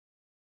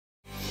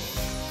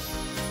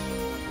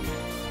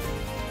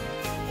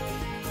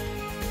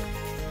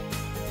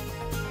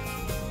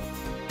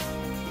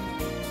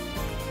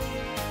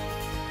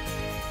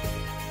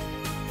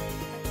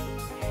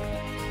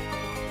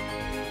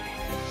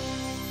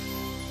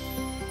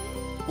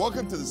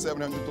Welcome to the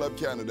 700 Club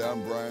Canada.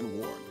 I'm Brian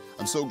Warren.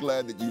 I'm so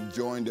glad that you've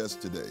joined us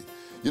today.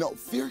 You know,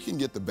 fear can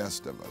get the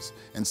best of us,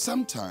 and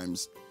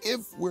sometimes,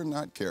 if we're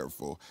not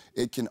careful,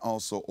 it can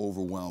also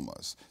overwhelm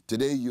us.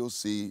 Today, you'll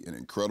see an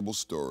incredible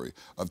story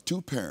of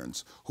two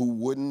parents who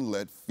wouldn't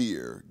let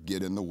fear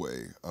get in the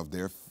way of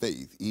their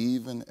faith,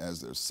 even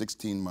as their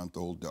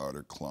 16-month-old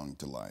daughter clung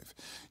to life.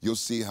 You'll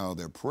see how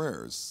their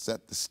prayers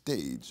set the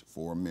stage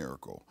for a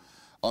miracle.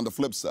 On the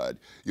flip side,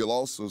 you'll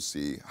also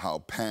see how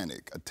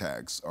panic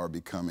attacks are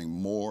becoming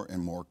more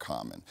and more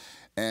common.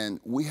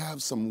 And we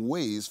have some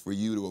ways for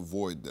you to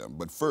avoid them.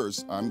 But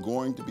first, I'm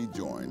going to be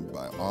joined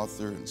by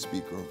author and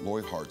speaker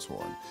Lori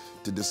Hartshorn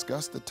to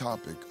discuss the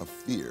topic of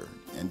fear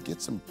and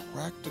get some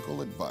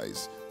practical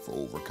advice for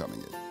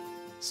overcoming it.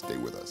 Stay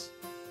with us.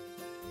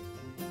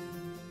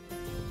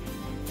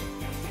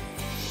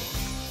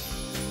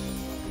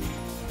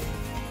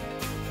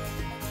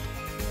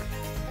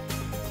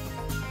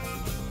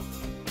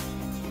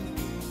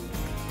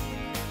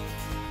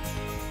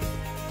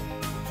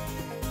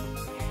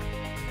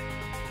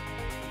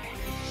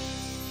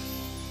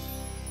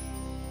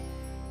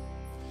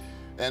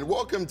 And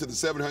welcome to the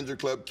 700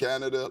 Club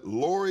Canada,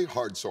 Lori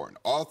Hartshorn,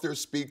 author,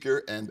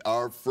 speaker, and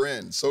our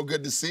friend. So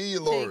good to see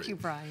you, Lori. Thank you,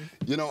 Brian.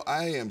 You know,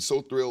 I am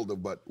so thrilled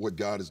about what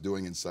God is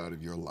doing inside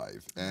of your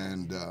life.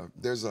 And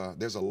there's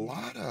a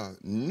lot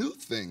of new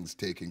things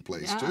taking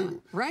place,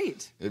 too.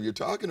 Right. If you're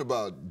talking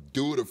about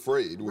Do It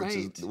Afraid,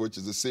 which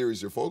is the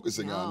series you're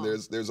focusing on,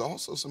 there's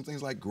also some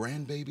things like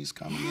grandbabies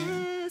coming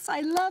in. Yes, I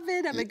love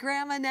it. I'm a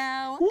grandma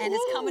now, and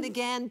it's coming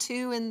again,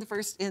 too,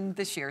 in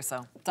this year,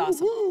 so it's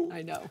awesome.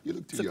 I know. You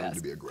look too young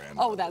to be a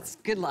grandmother. Oh, that's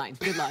good line,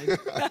 good line.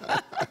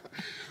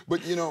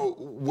 But, you know,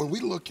 when we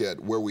look at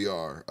where we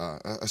are,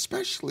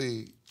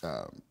 especially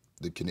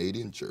the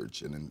Canadian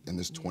church and in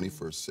this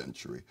 21st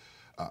century,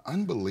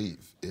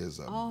 unbelief is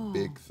a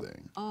big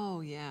thing.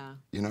 Oh, yeah.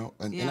 You know,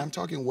 and I'm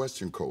talking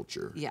Western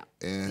culture. Yeah.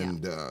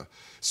 And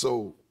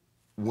so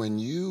when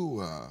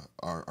you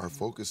are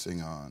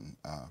focusing on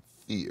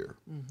fear,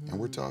 and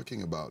we're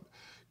talking about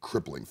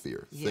crippling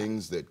fear,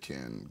 things that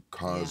can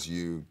cause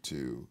you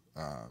to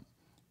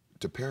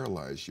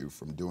paralyze you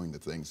from doing the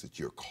things that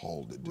you're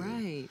called to do.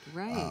 Right,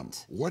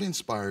 right. What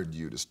inspired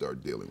you to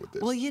start dealing with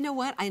this? Well, you know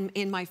what?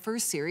 In my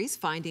first series,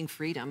 Finding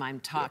Freedom, I'm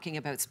talking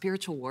about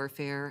spiritual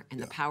warfare and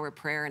the power of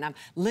prayer, and I'm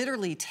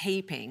literally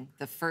taping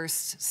the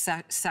first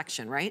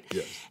section, right?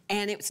 Yes.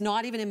 And it's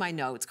not even in my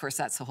notes. Of course,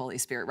 that's the Holy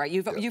Spirit, right?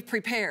 You've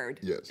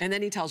prepared, and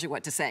then he tells you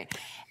what to say.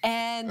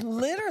 And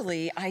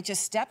literally, I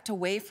just stepped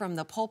away from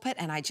the pulpit,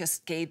 and I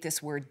just gave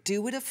this word,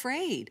 do it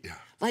afraid. Yeah.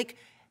 Like,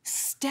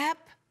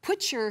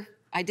 put your...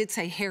 I did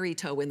say hairy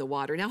toe in the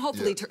water. Now,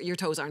 hopefully your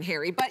toes aren't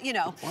hairy, but you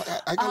know.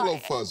 Well, I got a little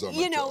fuzz on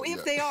my You know, toe,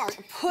 if they are,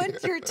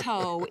 put your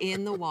toe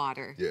in the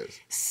water. Yes.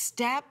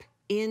 Step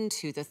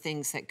into the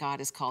things that God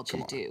has called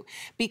you to do.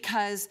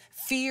 Because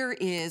fear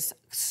is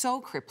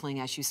so crippling,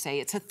 as you say.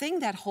 It's a thing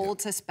that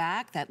holds us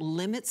back, that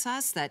limits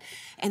us,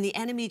 and the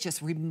enemy just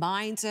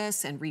reminds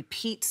us and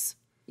repeats,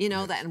 you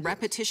know, that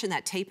repetition,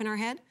 that tape in our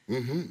head,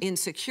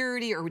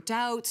 insecurity or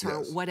doubts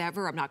or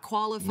whatever, I'm not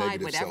qualified,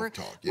 negative whatever.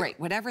 Self-talk, Right,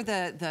 whatever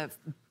the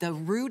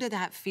root of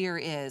that fear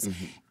is,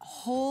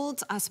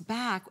 holds us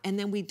back, and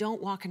then we don't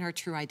walk in our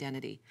true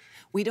identity.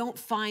 We don't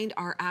find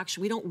our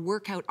we don't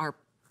work out our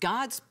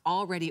God's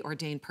already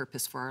ordained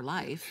purpose for our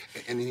life.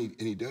 And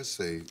he does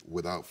say,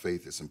 without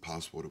faith, it's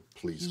impossible to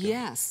please God.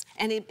 Yes,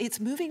 and it's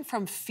moving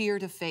from fear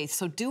to faith.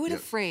 So Do It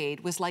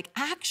Afraid was like,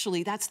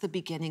 actually, that's the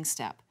beginning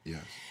step.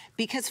 Yes.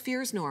 Because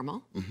fear is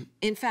normal.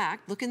 In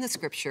fact, look in the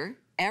scripture.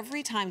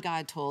 Every time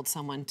God told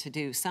someone to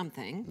do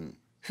something,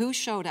 who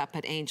showed up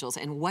at angels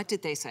and what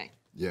did they say?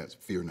 Yes,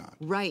 fear not.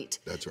 Right.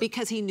 That's right.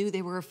 Because he knew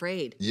they were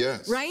afraid.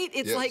 Yes. Right?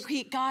 It's like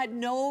God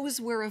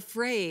knows we're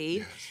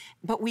afraid,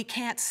 but we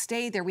can't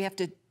stay there. We have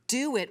to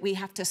do it. We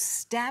have to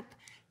step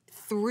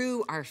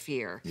through our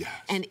fear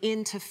and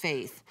into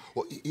faith.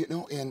 Well, you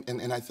know,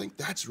 and I think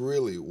that's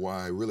really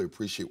why I really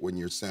appreciate when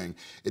you're saying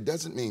it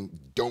doesn't mean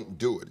don't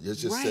do it. It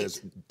just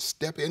says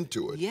step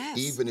into it,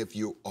 even if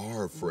you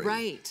are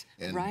afraid.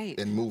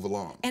 And move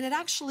along. And it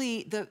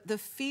actually, the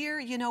fear,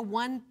 you know,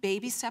 one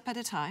baby step at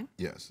a time.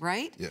 Yes.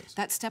 Right? Yes.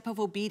 That step of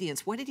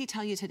obedience. What did he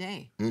tell you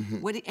today?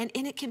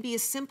 And it can be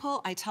as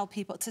simple, I tell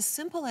people, it's as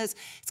simple as,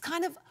 it's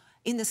kind of,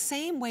 in the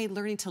same way,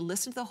 learning to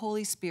listen to the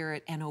Holy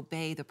Spirit and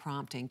obey the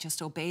prompting.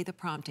 Just obey the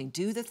prompting.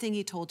 Do the thing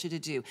he told you to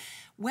do.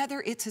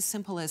 Whether it's as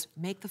simple as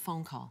make the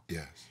phone call.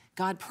 Yes.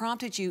 God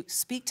prompted you,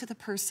 speak to the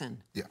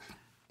person. Yeah.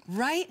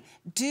 Right?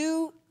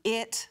 Do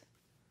it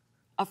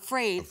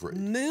afraid.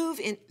 Move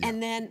in,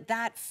 and then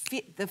that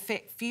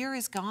fear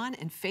is gone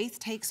and faith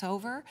takes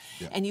over,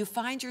 and you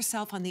find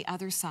yourself on the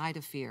other side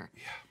of fear.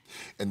 Yeah.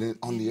 And then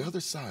on the other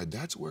side,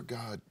 that's where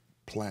God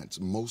plants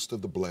most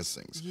of the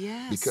blessings.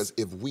 Yes. Because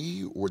if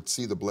we would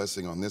see the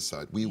blessing on this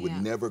side, we would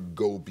never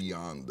go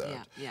beyond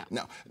that.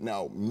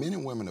 Now, men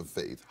and women of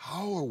faith,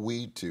 how are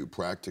we to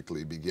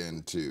practically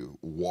begin to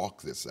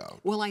walk this out?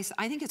 Well, I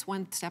think it's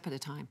one step at a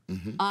time.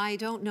 I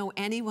don't know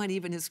anyone,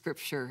 even in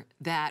Scripture,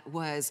 that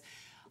was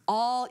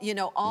all, you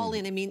know, all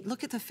in. I mean,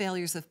 look at the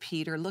failures of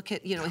Peter. Look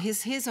at, you know,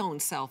 his own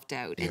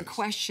self-doubt and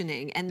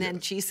questioning. And then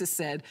Jesus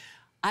said,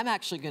 I'm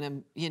actually going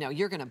to, you know,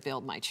 you're going to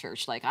build my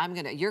church. Like,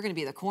 you're going to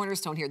be the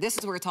cornerstone here. This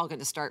is where it's all going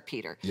to start,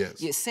 Peter. Yes.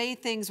 You say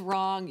things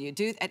wrong. You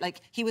do,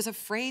 like, he was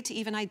afraid to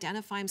even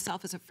identify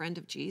himself as a friend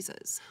of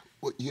Jesus.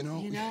 Well, you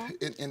know?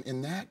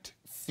 In that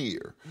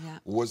fear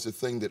was the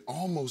thing that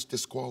almost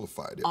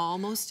disqualified him.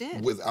 Almost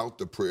did. Without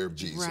the prayer of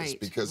Jesus. Right,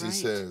 because he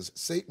says,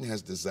 Satan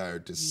has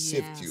desired to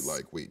sift you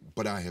like wheat,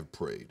 but I have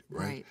prayed,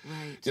 right?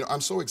 Right. You know,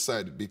 I'm so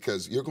excited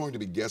because you're going to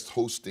be guest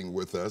hosting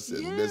with us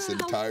in this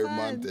entire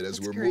month and as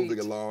we're moving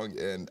along.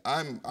 And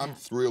I'm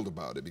thrilled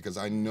about it because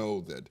I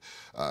know that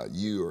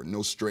you are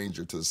no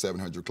stranger to the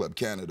 700 Club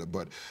Canada,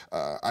 but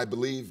I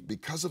believe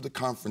because of the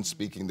conference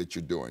speaking that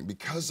you're doing,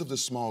 because of the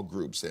small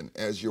groups, and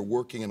as you're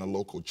working in a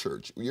local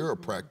church, you're a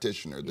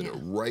practitioner that are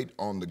right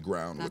on the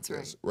ground with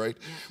this, right?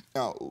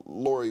 Now,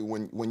 Lori,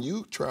 when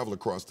you travel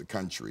across the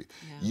country,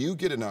 you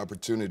get an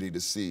opportunity to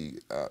see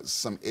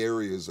some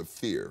areas of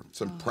fear,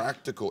 some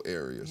practical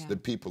areas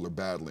that people are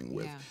battling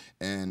with,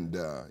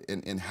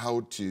 and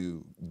how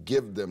to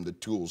give them the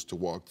tools to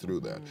walk through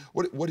that.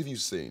 What have you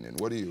seen, and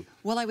what do you?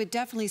 Well, I would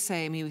definitely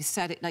say, I mean, we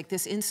said it, like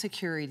this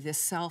insecurity, this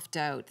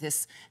self-doubt,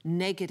 this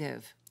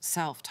negative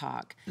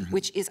self-talk,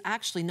 which is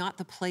actually not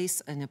the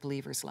place in a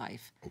believer's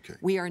life.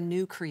 We are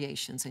new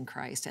creations in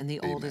Christ, and the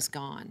old is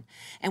gone.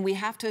 And we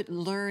have to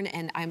learn,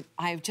 and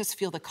I just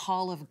feel the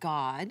call of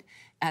God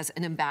as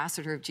an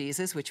ambassador of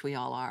Jesus, which we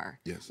all are.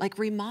 Like,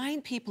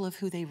 remind people of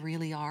who they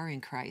really are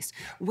in Christ.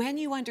 When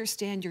you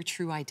understand your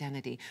true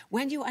identity,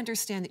 when you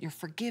understand that you're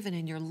forgiven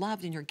and you're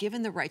loved and you're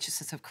given the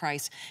righteousness of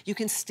Christ, you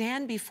can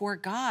stand before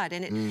God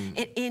and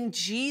it in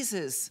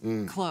Jesus'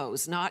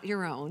 clothes, not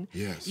your own.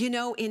 You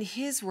know, in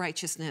his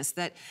righteousness,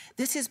 that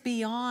this is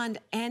beyond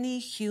any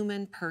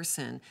human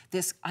person,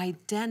 this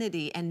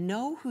identity, and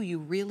know who you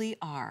really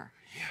are.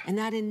 And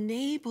that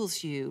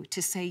enables you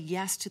to say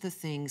yes to the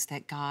things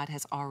that God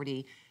has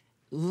already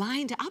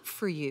lined up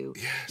for you.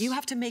 You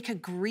have to make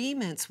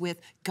agreements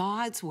with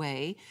God's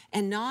way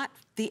and not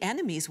the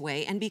enemy's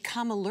way, and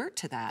become alert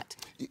to that.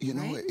 You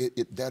know,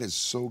 that is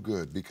so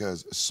good,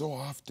 because so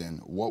often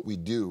what we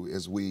do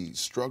is we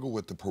struggle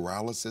with the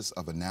paralysis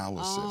of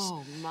analysis.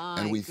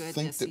 And we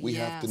think that we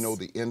have to know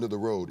the end of the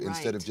road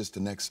instead of just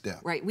the next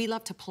step. We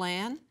love to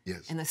plan,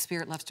 and the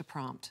Spirit loves to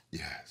prompt.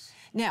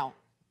 Now,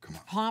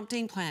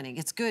 prompting, planning,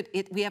 it's good.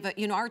 We have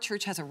you know, our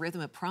church has a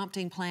rhythm of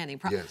prompting, planning.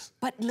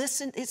 But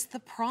listen, it's the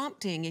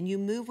prompting, and you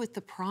move with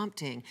the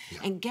prompting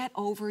and get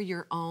over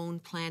your own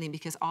planning,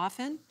 because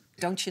often,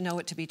 don't you know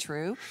it to be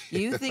true?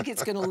 You think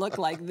it's going to look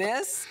like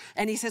this,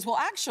 and he says, well,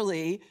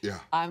 actually,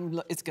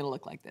 it's going to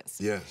look like this.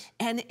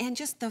 And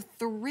just the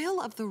thrill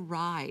of the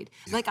ride.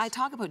 Like I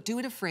talk about, do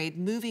it afraid,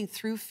 moving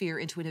through fear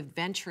into an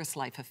adventurous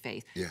life of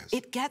faith.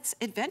 It gets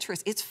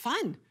adventurous. It's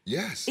fun.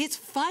 It's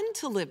fun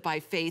to live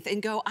by faith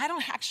and go, I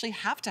don't actually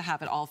have to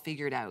have it all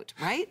figured out,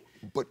 right?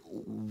 But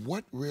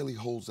what really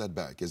holds that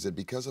back? Is it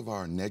because of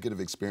our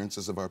negative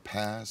experiences of our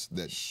past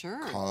that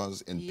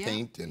cause and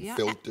paint and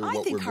filter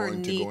what we're going to go into? I think our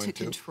need to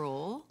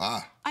control.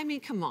 I mean,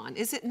 come on,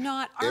 is it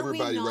not?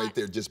 Everybody right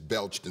there just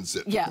belched and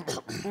said,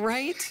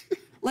 right?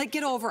 Like,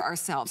 get over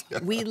ourselves.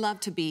 We love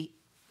to be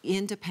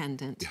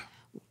independent.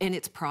 And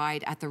it's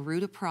pride. At the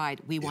root of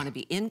pride, we want to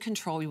be in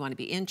control, we want to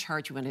be in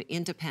charge, we want to be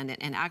independent.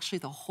 And actually,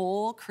 the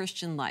whole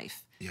Christian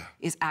life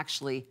is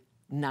actually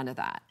none of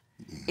that.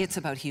 It's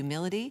about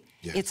humility.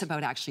 It's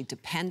about actually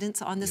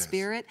dependence on the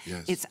Spirit.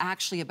 It's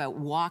actually about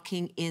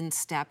walking in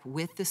step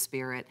with the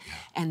Spirit.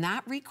 And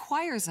that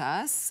requires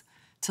us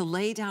to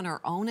lay down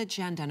our own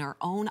agenda and our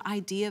own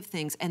idea of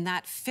things, and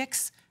that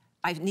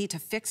I need to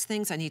fix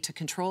things, I need to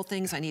control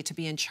things, I need to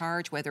be in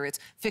charge, whether it's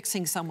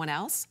fixing someone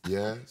else.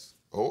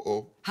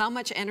 How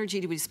much energy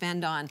do we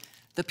spend on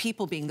the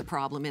people being the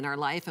problem in our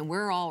life, and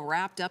we're all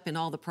wrapped up in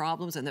all the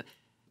problems, and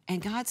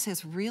God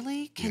says,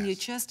 really? Can you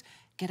just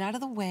get out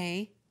of the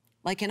way?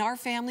 Like in our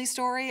family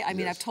story, I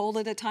mean, I've told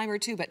it a time or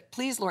two, but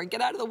please, Lord,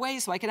 get out of the way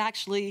so I can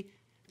actually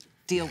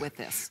deal with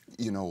this.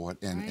 You know what,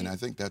 and I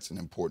think that's an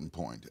important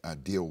point,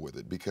 deal with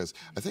it, because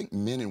I think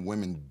men and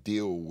women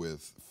deal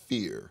with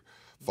fear,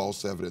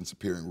 false evidence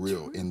appearing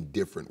real, in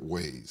different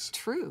ways.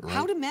 Right?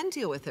 How do men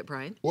deal with it,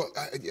 Brian? Well,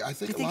 I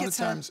think a lot of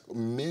times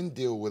men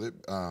deal with it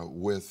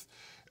with,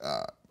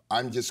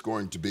 I'm just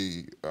going to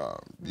be,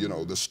 you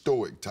know, the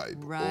stoic type,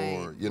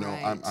 or you know,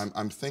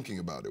 I'm thinking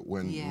about it,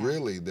 when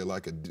really they're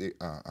like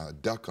a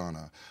duck on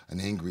an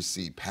angry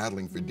sea,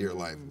 paddling for dear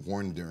life,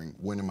 wondering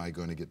when am I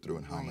going to get through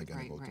and how am I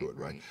going to go through it,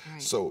 right?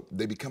 So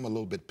they become a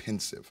little bit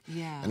pensive,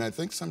 and I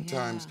think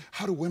sometimes,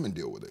 how do women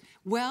deal with it?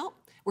 Well,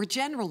 we're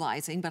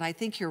generalizing, but I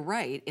think you're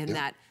right in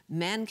that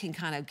men can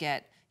kind of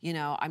get, you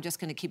know, I'm just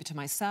going to keep it to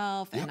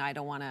myself, and I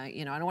don't want to,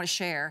 you know, I don't want to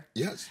share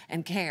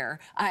and care.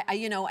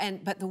 You know,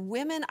 but the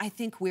women, I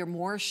think we're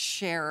more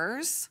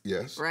sharers,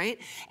 right?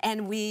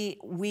 And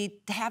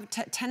we have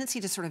tendency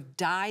to sort of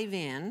dive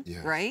in,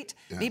 right?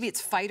 Maybe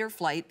it's fight or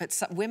flight,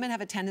 but women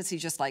have a tendency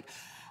just like,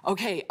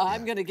 okay,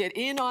 I'm going to get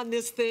in on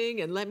this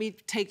thing and let me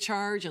take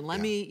charge and let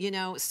me, you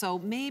know, so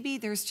maybe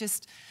there's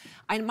just,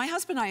 my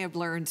husband and I have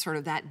learned sort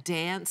of that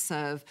dance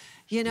of,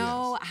 you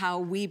know, how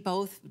we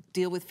both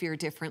deal with fear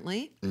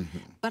differently.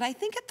 But I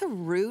think at the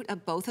root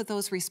of both of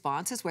those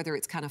responses, whether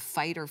it's kind of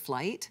fight or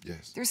flight,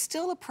 there's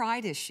still a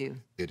pride issue.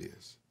 It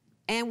is.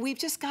 And we've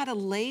just got to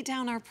lay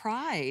down our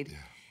pride.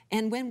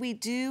 And when we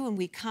do, and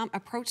we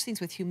approach things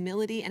with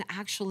humility and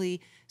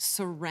actually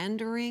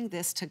surrendering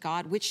this to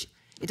God, which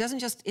it doesn't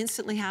just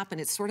instantly happen.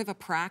 It's sort of a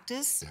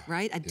practice,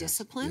 right? A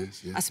discipline,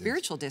 a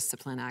spiritual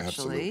discipline,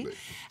 actually.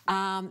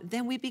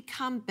 Then we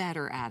become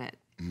better at it.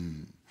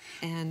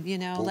 And, you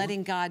know,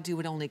 letting God do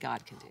what only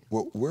God can do.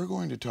 Well, we're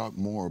going to talk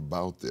more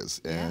about this,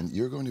 and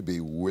you're going to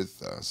be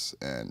with us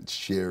and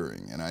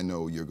sharing, and I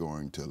know you're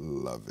going to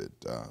love it.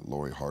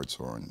 Lori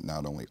Hartshorn,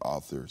 not only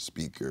author,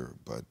 speaker,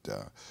 but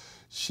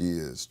she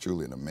is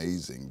truly an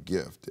amazing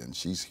gift, and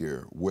she's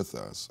here with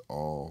us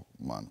all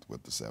month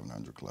with the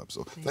 700 Club.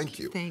 So thank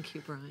you. Thank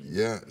you, Brian.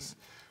 Yes.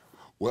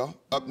 Well,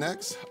 up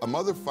next, a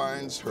mother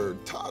finds her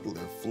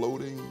toddler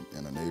floating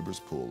in a neighbor's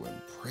pool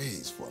and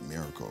prays for a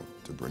miracle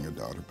to bring her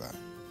daughter back.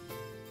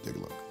 Take a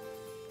look.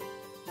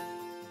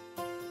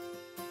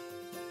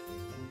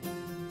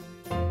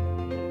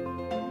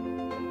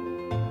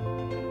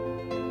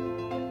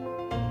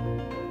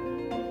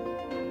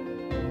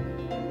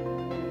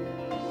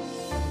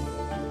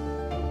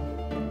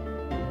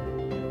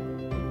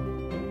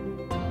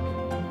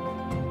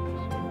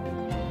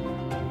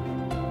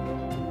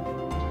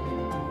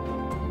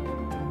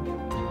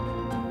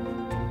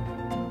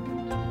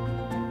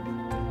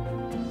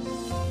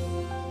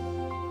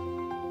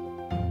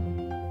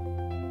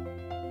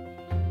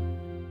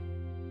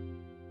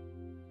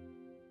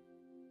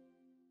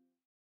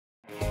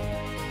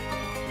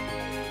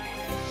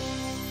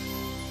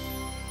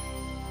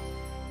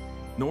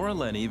 Nora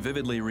Lenny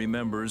vividly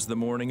remembers the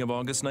morning of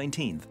August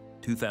 19th,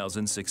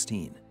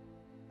 2016.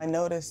 I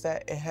noticed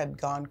that it had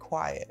gone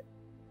quiet.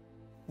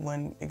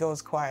 When it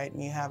goes quiet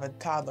and you have a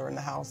toddler in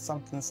the house,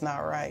 something's not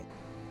right.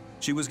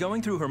 She was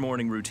going through her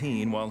morning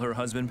routine while her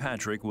husband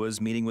Patrick was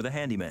meeting with a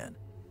handyman.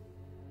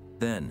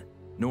 Then,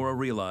 Nora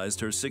realized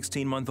her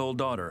 16-month-old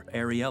daughter,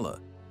 Ariella,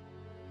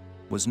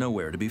 was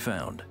nowhere to be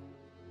found.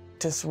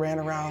 Just ran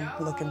around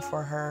looking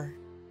for her,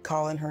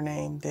 calling her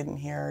name, didn't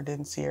hear her,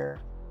 didn't see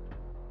her.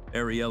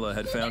 Ariella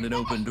had found an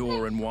open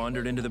door and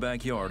wandered into the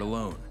backyard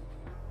alone.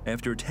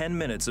 After 10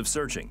 minutes of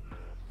searching,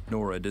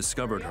 Nora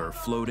discovered her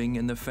floating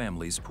in the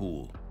family's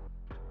pool.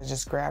 I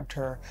just grabbed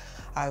her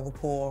out of the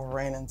pool,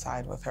 ran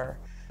inside with her.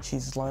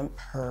 She's limp,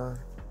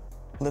 her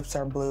lips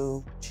are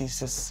blue, she's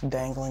just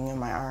dangling in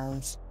my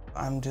arms.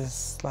 I'm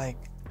just like,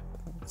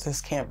 this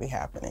can't be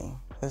happening.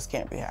 This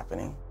can't be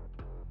happening.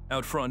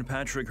 Out front,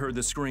 Patrick heard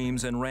the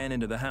screams and ran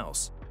into the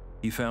house.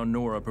 He found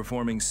Nora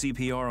performing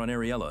CPR on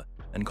Ariella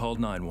and called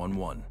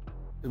 911.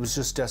 It was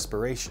just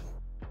desperation.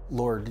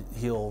 Lord,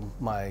 heal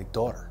my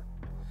daughter.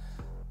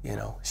 You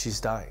know, she's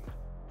dying.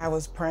 I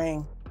was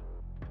praying.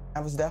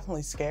 I was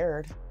definitely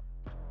scared.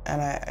 And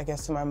I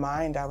guess in my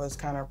mind, I was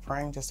kind of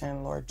praying, just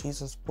saying, Lord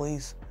Jesus,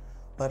 please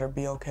let her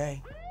be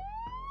okay.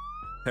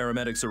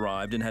 Paramedics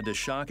arrived and had to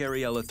shock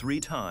Ariella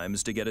 3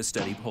 times to get a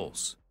steady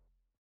pulse.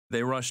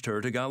 They rushed her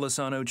to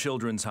Golisano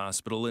Children's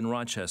Hospital in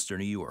Rochester,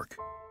 New York.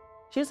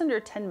 She was under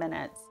 10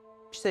 minutes,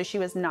 so she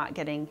was not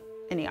getting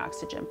any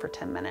oxygen for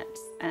 10 minutes.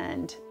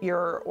 And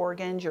your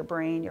organs, your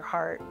brain, your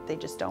heart, they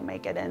just don't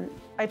make it. And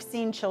I've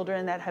seen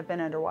children that have been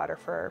underwater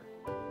for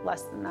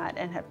less than that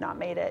and have not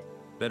made it.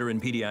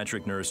 Veteran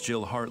pediatric nurse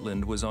Jill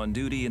Hartland was on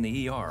duty in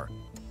the ER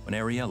when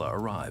Ariella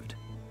arrived.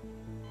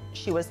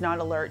 She was not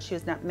alert, she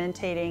was not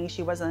mentating,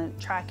 she wasn't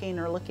tracking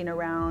or looking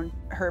around.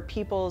 Her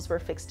pupils were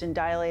fixed and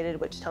dilated,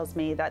 which tells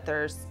me that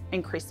there's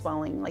increased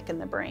swelling like in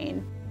the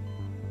brain.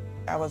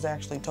 I was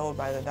actually told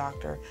by the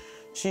doctor,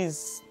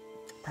 she's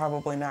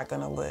probably not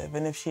gonna live.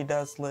 And if she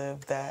does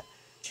live, that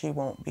she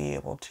won't be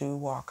able to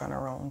walk on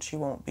her own. She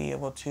won't be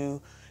able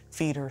to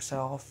feed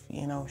herself.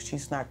 You know,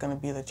 she's not gonna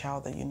be the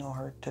child that you know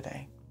her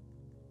today.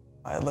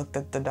 I looked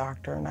at the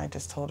doctor and I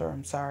just told her,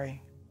 I'm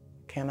sorry,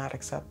 cannot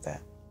accept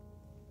that.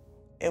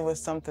 It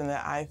was something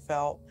that I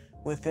felt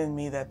within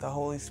me that the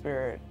Holy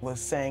Spirit was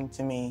saying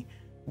to me,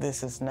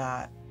 this is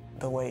not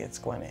the way it's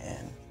going to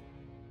end.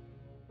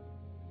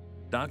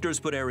 Doctors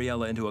put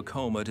Ariella into a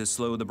coma to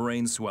slow the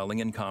brain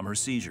swelling and calm her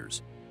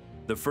seizures.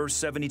 The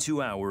first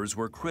 72 hours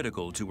were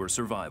critical to her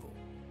survival.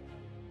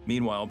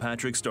 Meanwhile,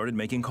 Patrick started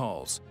making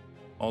calls.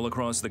 All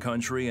across the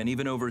country and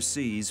even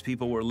overseas,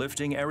 people were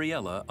lifting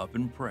Ariella up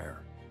in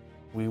prayer.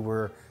 We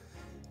were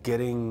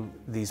getting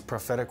these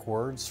prophetic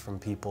words from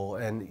people,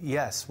 and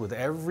yes, with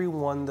every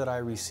one that I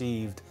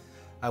received,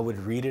 I would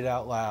read it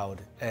out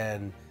loud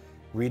and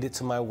read it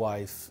to my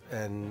wife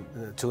and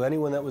to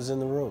anyone that was in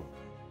the room.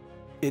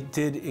 It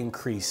did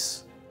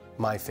increase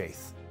my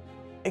faith.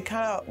 It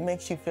kind of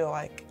makes you feel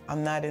like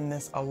I'm not in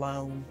this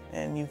alone,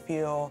 and you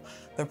feel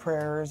the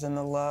prayers and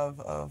the love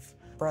of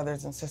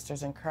brothers and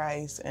sisters in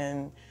Christ,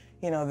 and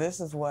you know,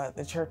 this is what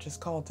the church is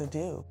called to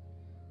do.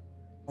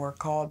 We're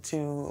called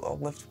to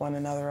lift one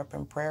another up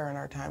in prayer in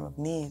our time of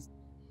need.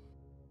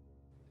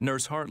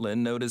 Nurse Hartland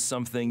noticed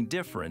something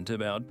different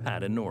about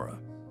Pat and Nora.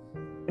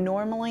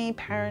 Normally,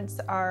 parents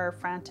are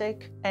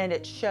frantic, and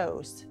it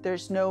shows.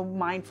 There's no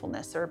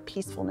mindfulness or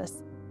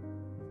peacefulness.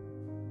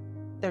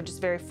 They're just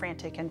very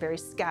frantic and very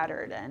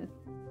scattered and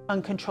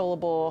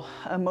uncontrollable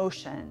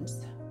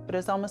emotions. But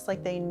it's almost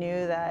like they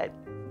knew that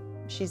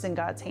she's in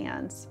God's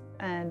hands,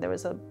 and there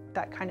was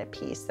that kind of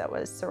peace that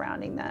was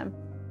surrounding them.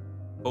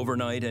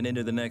 Overnight and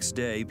into the next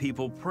day,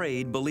 people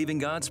prayed, believing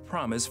God's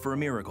promise for a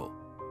miracle,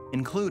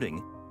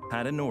 including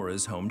Pat and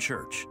Nora's home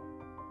church.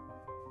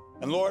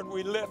 And Lord,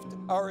 we lift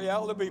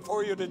Ariella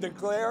before you to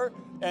declare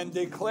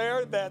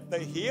that the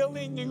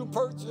healing you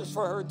purchased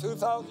for her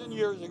 2,000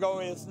 years ago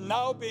is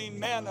now being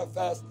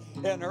manifest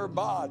in her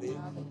body.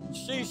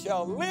 She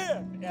shall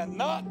live and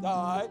not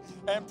die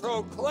and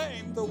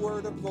proclaim the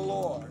word of the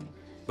Lord.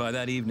 By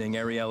that evening,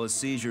 Ariella's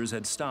seizures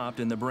had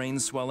stopped and the brain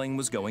swelling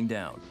was going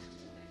down.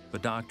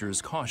 But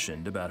doctors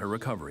cautioned about her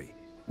recovery.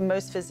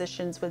 Most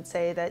physicians would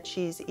say that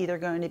she's either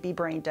going to be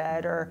brain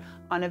dead or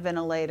on a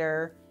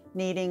ventilator,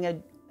 needing a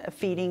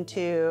feeding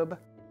tube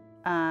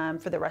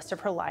for the rest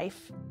of her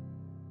life.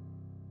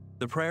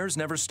 The prayers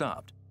never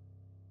stopped.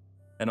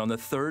 And on the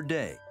third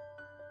day,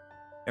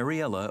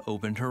 Ariella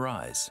opened her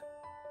eyes.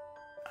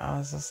 I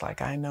was just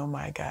like, I know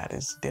my God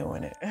is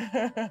doing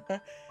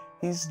it.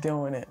 He's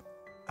doing it.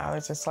 I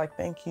was just like,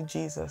 thank you,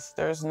 Jesus.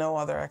 There's no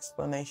other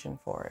explanation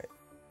for it.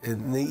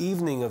 In the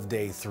evening of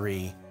day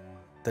 3,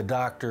 the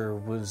doctor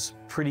was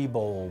pretty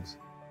bold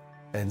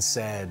and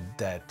said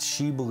that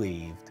she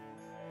believed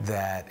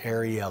that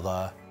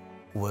Ariella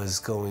was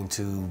going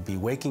to be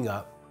waking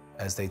up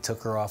as they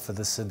took her off of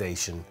the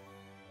sedation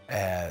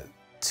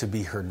to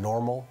be her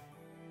normal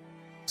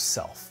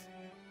self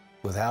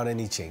without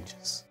any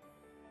changes.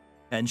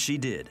 And she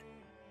did.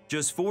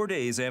 Just 4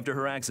 days after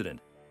her accident,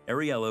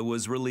 Ariella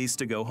was released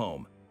to go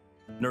home.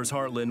 Nurse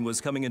Hartland was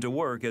coming into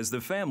work as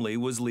the family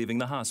was leaving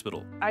the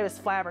hospital. I was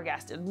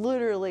flabbergasted,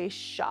 literally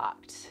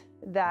shocked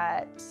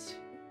that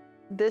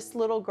this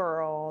little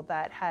girl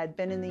that had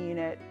been in the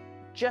unit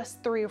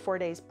just 3 or 4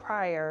 days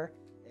prior,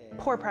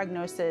 poor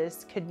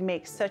prognosis, could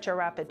make such a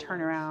rapid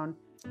turnaround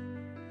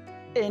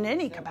in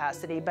any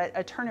capacity, but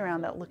a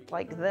turnaround that looked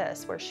like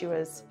this, where she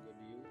was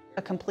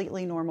a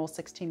completely normal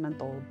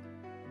 16-month-old.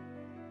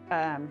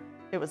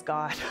 It was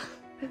God.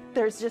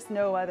 There's just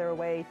no other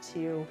way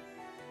to.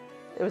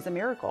 It was a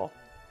miracle.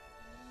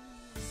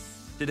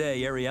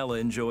 Today, Ariella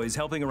enjoys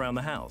helping around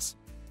the house.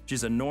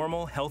 She's a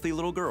normal, healthy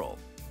little girl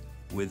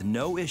with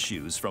no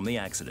issues from the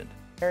accident.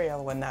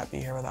 Ariella would not be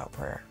here without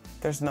prayer.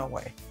 There's no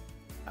way.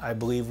 I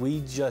believe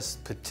we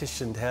just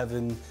petitioned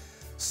heaven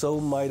so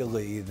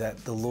mightily that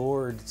the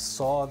Lord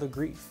saw the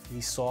grief. He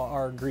saw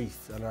our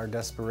grief and our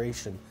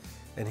desperation,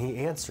 and He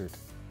answered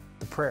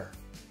the prayer.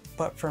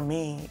 But for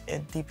me,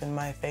 it deepened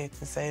my faith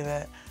to say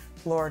that,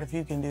 Lord, if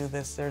you can do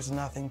this, there's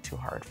nothing too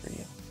hard for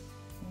you.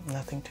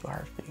 Nothing too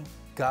hard for you.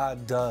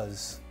 God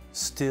does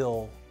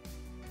still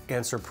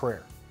answer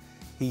prayer.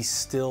 He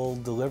still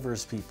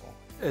delivers people.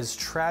 As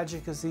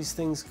tragic as these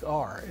things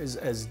are,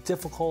 as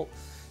difficult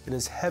and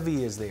as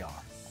heavy as they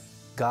are,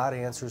 God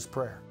answers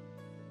prayer.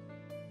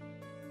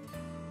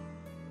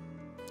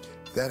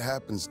 That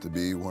happens to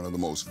be one of the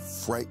most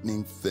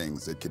frightening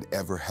things that can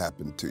ever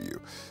happen to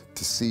you.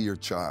 To see your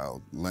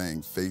child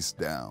laying face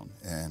down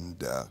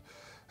and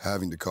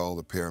having to call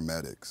the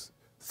paramedics.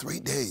 3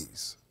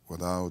 days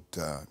without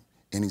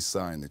any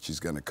sign that she's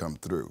going to come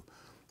through.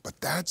 But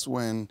that's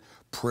when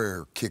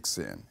prayer kicks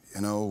in.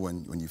 You know,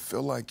 when you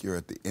feel like you're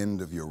at the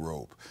end of your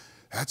rope,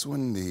 that's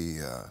when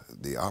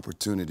the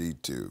opportunity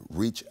to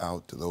reach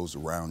out to those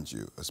around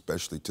you,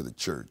 especially to the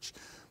church,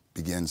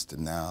 begins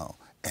to now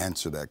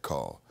answer that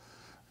call.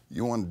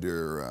 You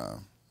wonder,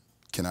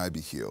 can I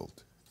be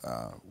healed?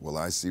 Will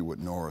I see what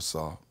Nora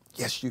saw?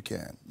 Yes, you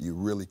can. You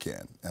really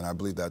can. And I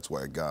believe that's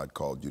why God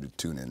called you to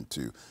tune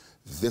into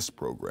this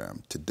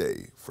program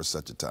today for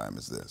such a time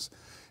as this.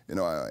 You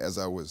know, as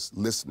I was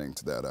listening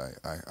to that,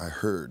 I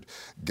heard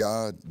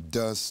God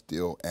does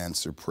still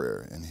answer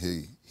prayer, and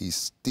He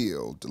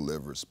still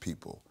delivers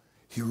people.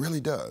 He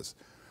really does.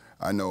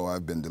 I know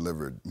I've been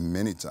delivered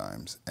many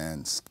times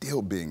and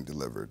still being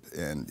delivered,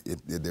 and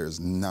there's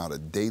not a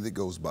day that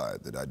goes by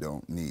that I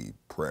don't need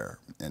prayer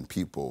and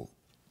people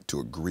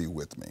to agree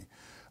with me.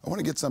 I want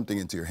to get something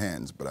into your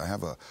hands, but I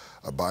have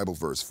a Bible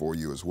verse for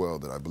you as well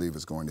that I believe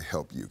is going to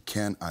help you.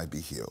 Can I be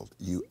healed?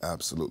 You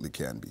absolutely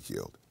can be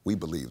healed. We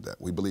believe that.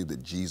 We believe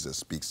that Jesus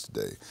speaks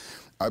today.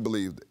 I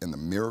believe in the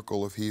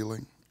miracle of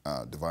healing,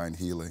 divine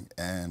healing,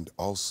 and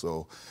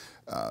also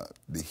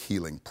the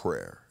healing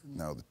prayer.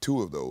 Now, the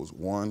two of those,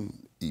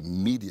 one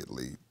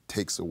immediately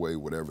takes away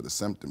whatever the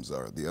symptoms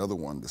are. The other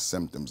one, the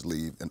symptoms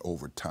leave, and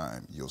over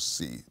time, you'll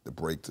see the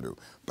breakthrough.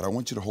 But I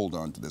want you to hold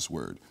on to this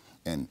word.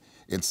 And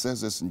it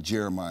says this in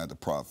Jeremiah the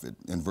prophet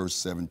in verse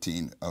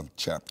 17 of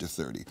chapter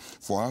 30.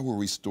 For I will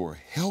restore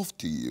health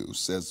to you,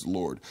 says the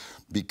Lord,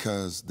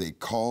 because they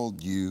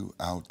called you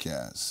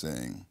outcast,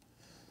 saying,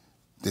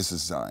 this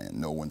is Zion,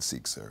 no one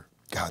seeks her.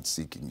 God's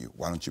seeking you.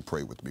 Why don't you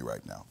pray with me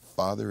right now?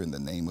 Father, in the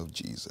name of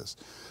Jesus,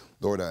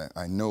 Lord,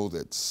 I know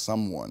that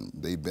someone,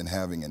 they've been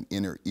having an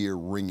inner ear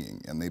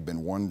ringing, and they've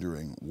been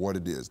wondering what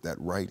it is, that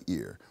right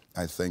ear.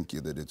 I thank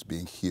you that it's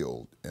being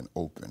healed and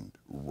opened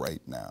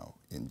right now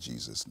in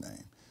Jesus'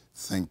 name.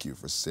 Thank you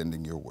for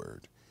sending your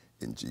word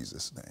in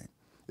Jesus' name.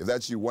 If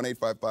that's you,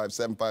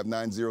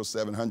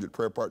 1-855-759-0700.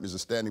 Prayer partners are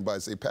standing by.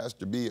 Say,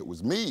 Pastor B, it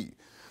was me.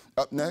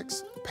 Up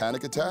next,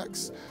 panic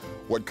attacks,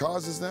 what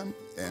causes them,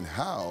 and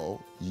how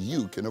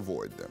you can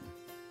avoid them.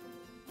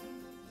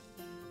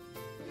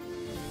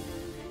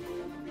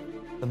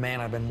 The man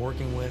I've been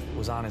working with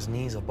was on his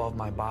knees above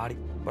my body,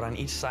 but on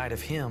each side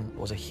of him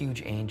was a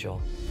huge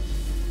angel.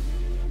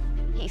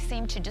 He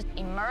seemed to just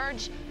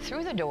emerge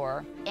through the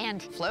door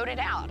and floated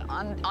out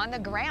on the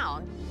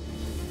ground.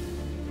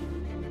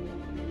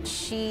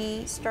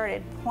 She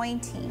started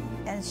pointing,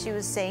 and she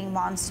was saying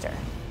monster.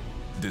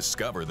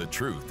 Discover the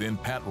truth in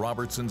Pat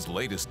Robertson's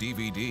latest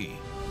DVD,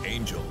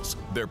 Angels,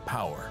 Their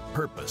Power,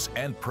 Purpose,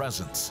 and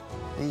Presence.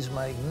 These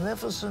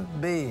magnificent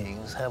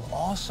beings have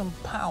awesome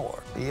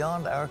power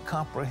beyond our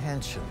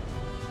comprehension.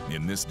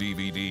 In this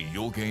DVD,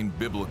 you'll gain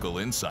biblical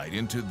insight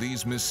into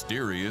these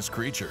mysterious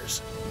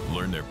creatures.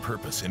 Learn their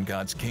purpose in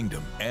God's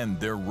kingdom and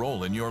their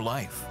role in your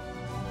life.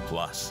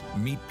 Plus,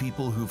 meet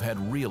people who've had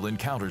real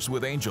encounters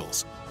with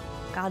angels.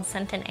 God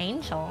sent an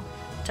angel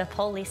to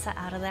pull Lisa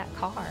out of that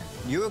car.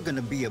 You're going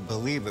to be a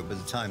believer by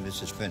the time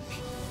this is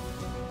finished.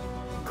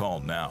 Call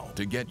now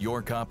to get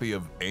your copy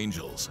of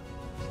Angels.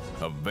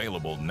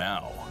 Available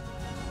now.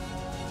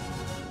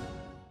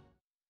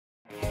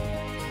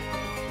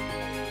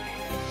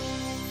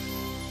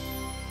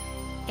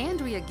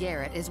 Andrea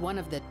Garrett is one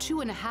of the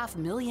 2.5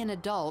 million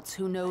adults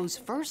who knows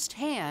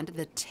firsthand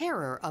the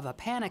terror of a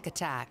panic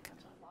attack.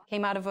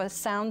 Came out of a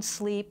sound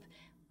sleep,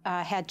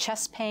 had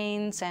chest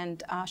pains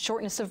and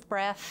shortness of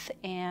breath,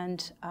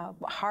 and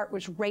heart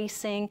was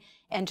racing,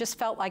 and just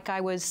felt like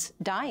I was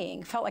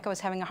dying, felt like I was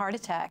having a heart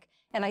attack.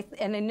 And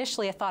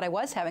initially I thought I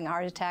was having a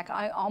heart attack.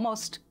 I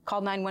almost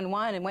called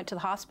 911 and went to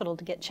the hospital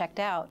to get checked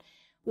out.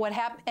 What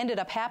ended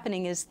up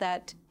happening is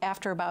that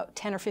after about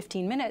 10 or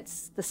 15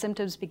 minutes, the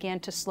symptoms began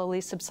to slowly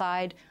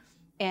subside,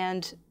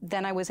 and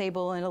then I was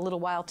able in a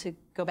little while to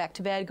go back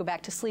to bed, go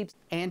back to sleep.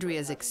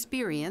 Andrea's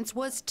experience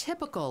was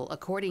typical,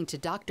 according to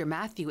Dr.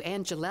 Matthew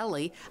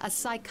Angelelli, a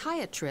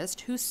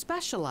psychiatrist who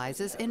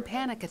specializes in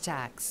panic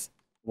attacks.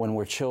 When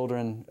we're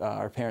children,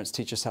 our parents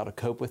teach us how to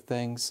cope with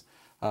things.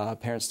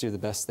 Parents do the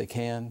best they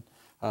can.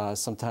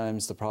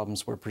 Sometimes the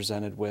problems we're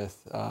presented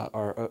with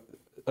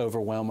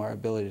overwhelm our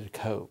ability to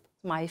cope.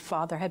 My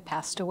father had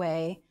passed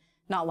away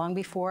not long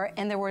before,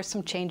 and there were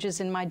some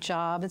changes in my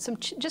job and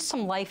just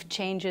some life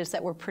changes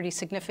that were pretty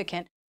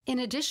significant. In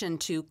addition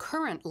to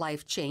current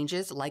life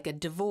changes like a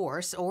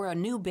divorce or a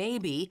new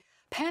baby,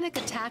 panic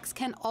attacks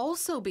can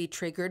also be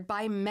triggered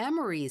by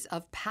memories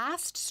of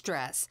past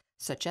stress,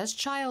 such as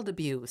child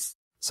abuse.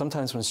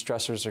 Sometimes when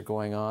stressors are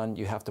going on,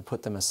 you have to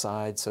put them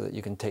aside so that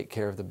you can take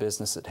care of the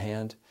business at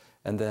hand,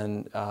 and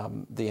then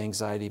the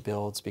anxiety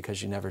builds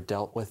because you never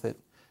dealt with it,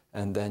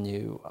 and then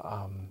you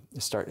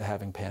start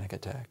having panic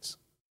attacks.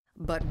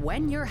 But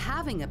when you're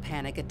having a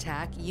panic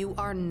attack, you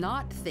are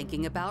not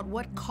thinking about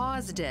what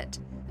caused it.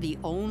 The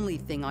only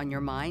thing on your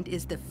mind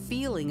is the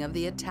feeling of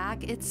the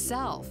attack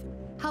itself.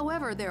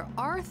 However, there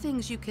are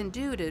things you can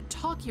do to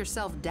talk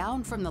yourself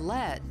down from the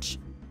ledge.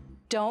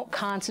 Don't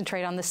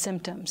concentrate on the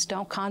symptoms.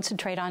 Don't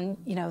concentrate on,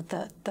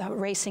 the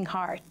racing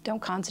heart.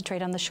 Don't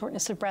concentrate on the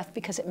shortness of breath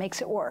because it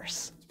makes it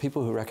worse.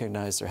 People who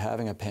recognize they're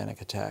having a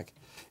panic attack,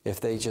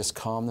 if they just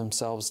calm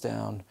themselves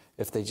down,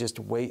 if they just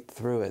wait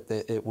through it,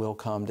 it will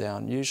calm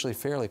down, usually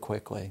fairly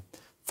quickly.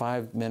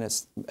 5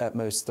 minutes, at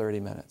most 30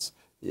 minutes.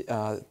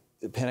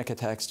 Panic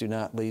attacks do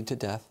not lead to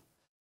death.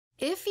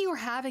 If you're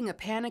having a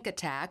panic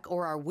attack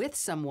or are with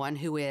someone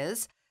who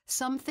is,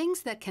 some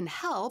things that can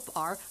help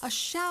are a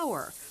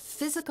shower,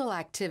 physical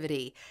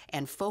activity,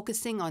 and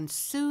focusing on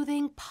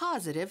soothing,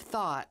 positive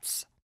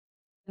thoughts.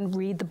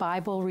 Read the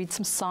Bible, read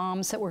some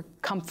Psalms that were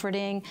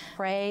comforting,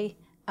 pray,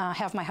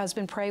 have my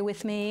husband pray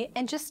with me,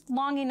 and just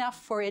long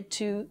enough for it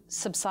to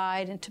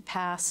subside and to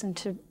pass and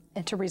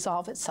to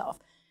resolve itself.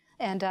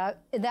 And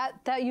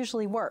that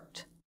usually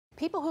worked.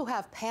 People who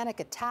have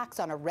panic attacks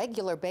on a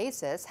regular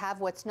basis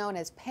have what's known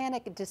as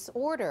panic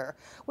disorder,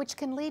 which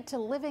can lead to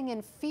living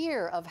in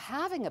fear of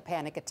having a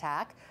panic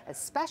attack,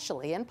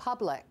 especially in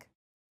public.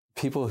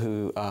 People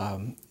who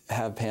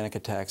have panic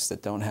attacks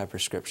that don't have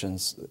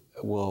prescriptions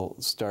will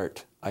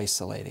start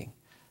isolating,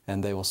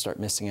 and they will start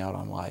missing out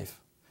on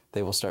life.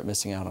 They will start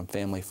missing out on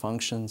family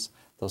functions.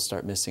 They'll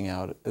start missing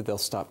out. They'll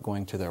stop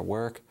going to their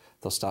work.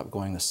 They'll stop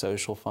going to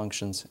social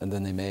functions, and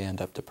then they may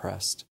end up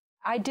depressed.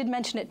 I did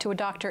mention it to a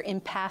doctor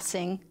in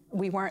passing.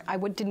 I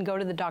didn't go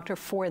to the doctor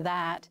for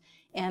that.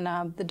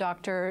 And the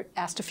doctor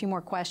asked a few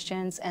more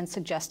questions and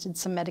suggested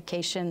some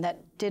medication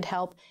that did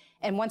help.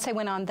 And once I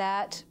went on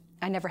that,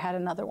 I never had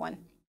another one.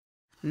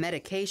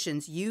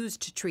 Medications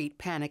used to treat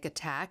panic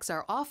attacks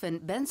are often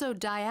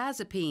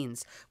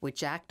benzodiazepines,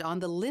 which act on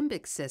the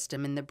limbic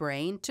system in the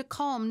brain to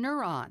calm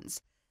neurons.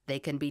 They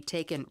can be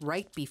taken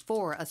right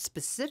before a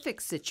specific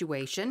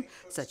situation,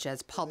 such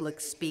as public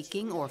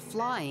speaking or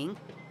flying,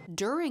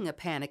 during a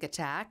panic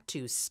attack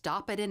to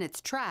stop it in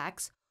its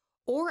tracks,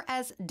 or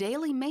as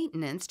daily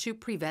maintenance to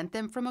prevent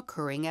them from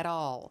occurring at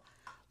all.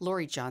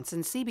 Lori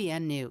Johnson,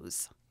 CBN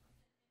News.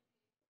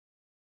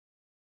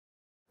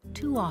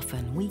 Too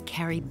often, we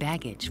carry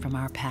baggage from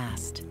our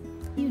past.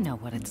 You know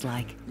what it's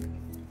like.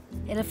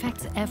 It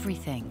affects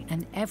everything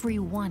and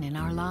everyone in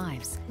our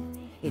lives.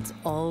 It's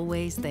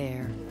always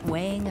there,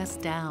 weighing us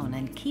down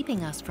and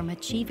keeping us from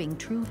achieving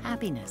true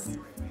happiness.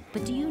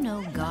 But do you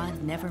know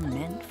God never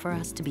meant for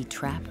us to be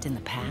trapped in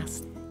the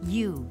past?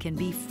 You can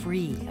be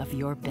free of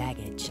your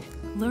baggage.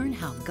 Learn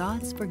how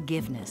God's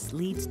forgiveness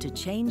leads to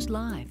changed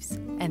lives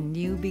and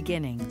new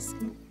beginnings.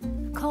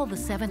 Call the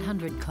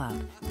 700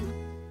 Club.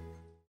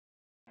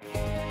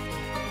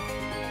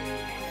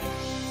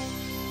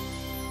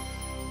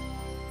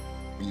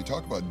 When you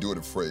talk about do it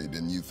afraid,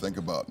 and you think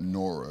about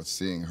Nora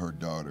seeing her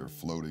daughter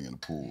floating in a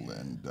pool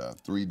and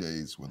 3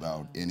 days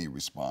without any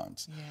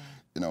response. Yeah.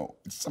 You know,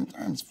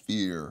 sometimes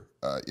fear,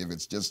 if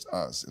it's just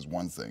us, is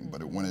one thing,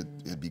 but when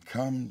it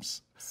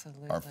becomes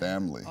our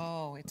family,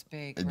 oh, it's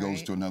big. It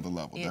goes to another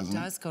level, doesn't it?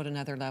 It does go to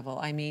another level.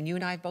 I mean, you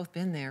and I have both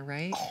been there,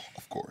 right? Oh,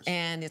 of course.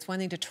 And it's one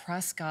thing to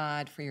trust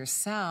God for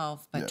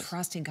yourself, but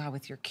trusting God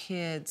with your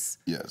kids,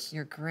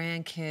 your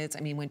grandkids. I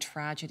mean, when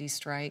tragedy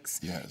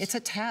strikes, it's a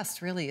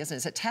test, really, isn't it?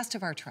 It's a test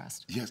of our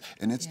trust. Yes,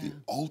 and it's the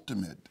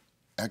ultimate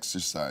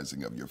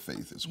exercising of your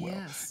faith as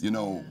well. You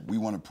know, we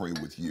want to pray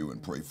with you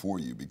and pray for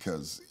you,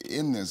 because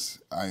in this,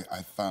 I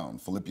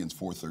found Philippians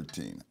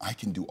 4:13, I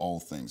can do all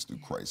things through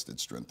Christ that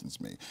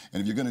strengthens me.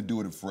 And if you're going to do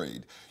it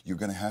afraid, you're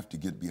going to have to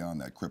get beyond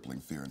that crippling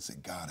fear and say,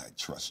 God, I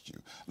trust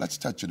you. Let's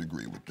touch and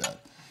agree with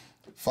that.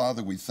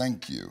 Father, we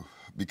thank you,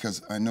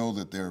 because I know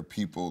that there are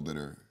people that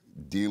are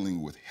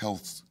dealing with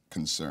health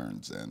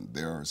concerns, and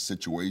there are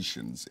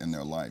situations in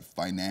their life,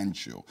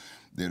 financial,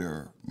 that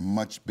are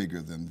much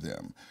bigger than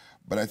them.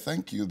 But I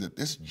thank you that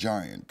this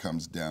giant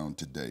comes down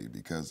today,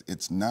 because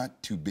it's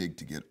not too big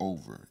to get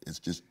over. It's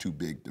just too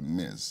big to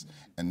miss.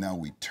 And now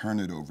we turn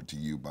it over to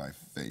you by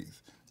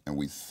faith. And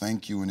we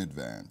thank you in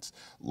advance,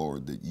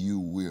 Lord, that you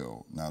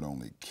will not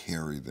only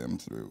carry them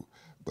through,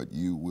 but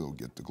you will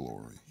get the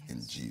glory.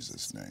 In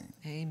Jesus' name.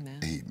 Amen.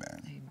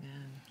 Amen.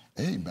 Amen.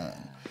 Amen.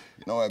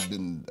 You know, I've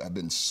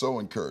been so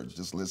encouraged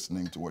just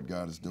listening to what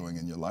God is doing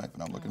in your life,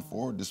 and I'm looking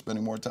forward to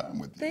spending more time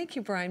with you. Thank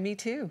you, Brian. Me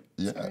too.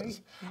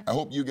 Yes. I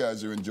hope you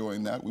guys are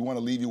enjoying that. We want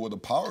to leave you with a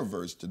power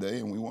verse today,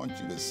 and we want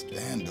you to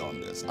stand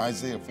on this.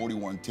 Isaiah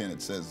 41:10,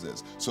 it says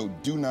this, so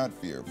do not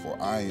fear, for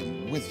I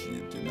am with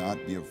you. Do not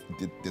be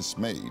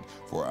dismayed,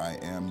 for I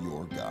am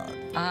your God.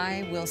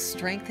 I will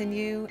strengthen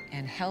you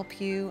and help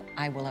you.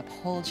 I will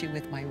uphold you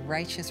with my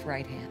righteous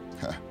right hand.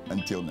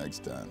 Until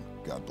next time,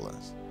 God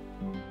bless.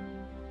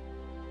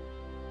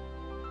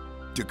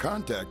 To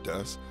contact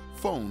us,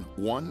 phone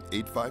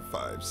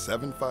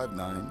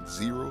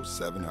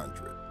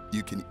 1-855-759-0700.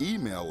 You can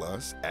email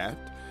us at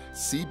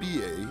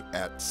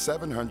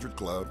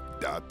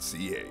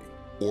cba@700club.ca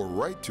or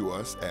write to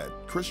us at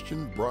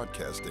Christian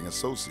Broadcasting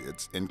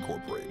Associates,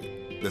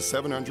 Incorporated, the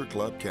 700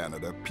 Club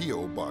Canada,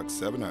 P.O. Box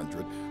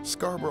 700,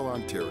 Scarborough,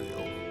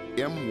 Ontario,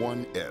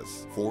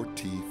 M1S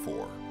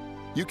 4T4.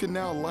 You can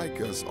now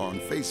like us on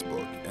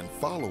Facebook and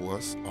follow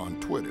us on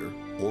Twitter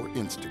or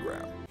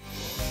Instagram.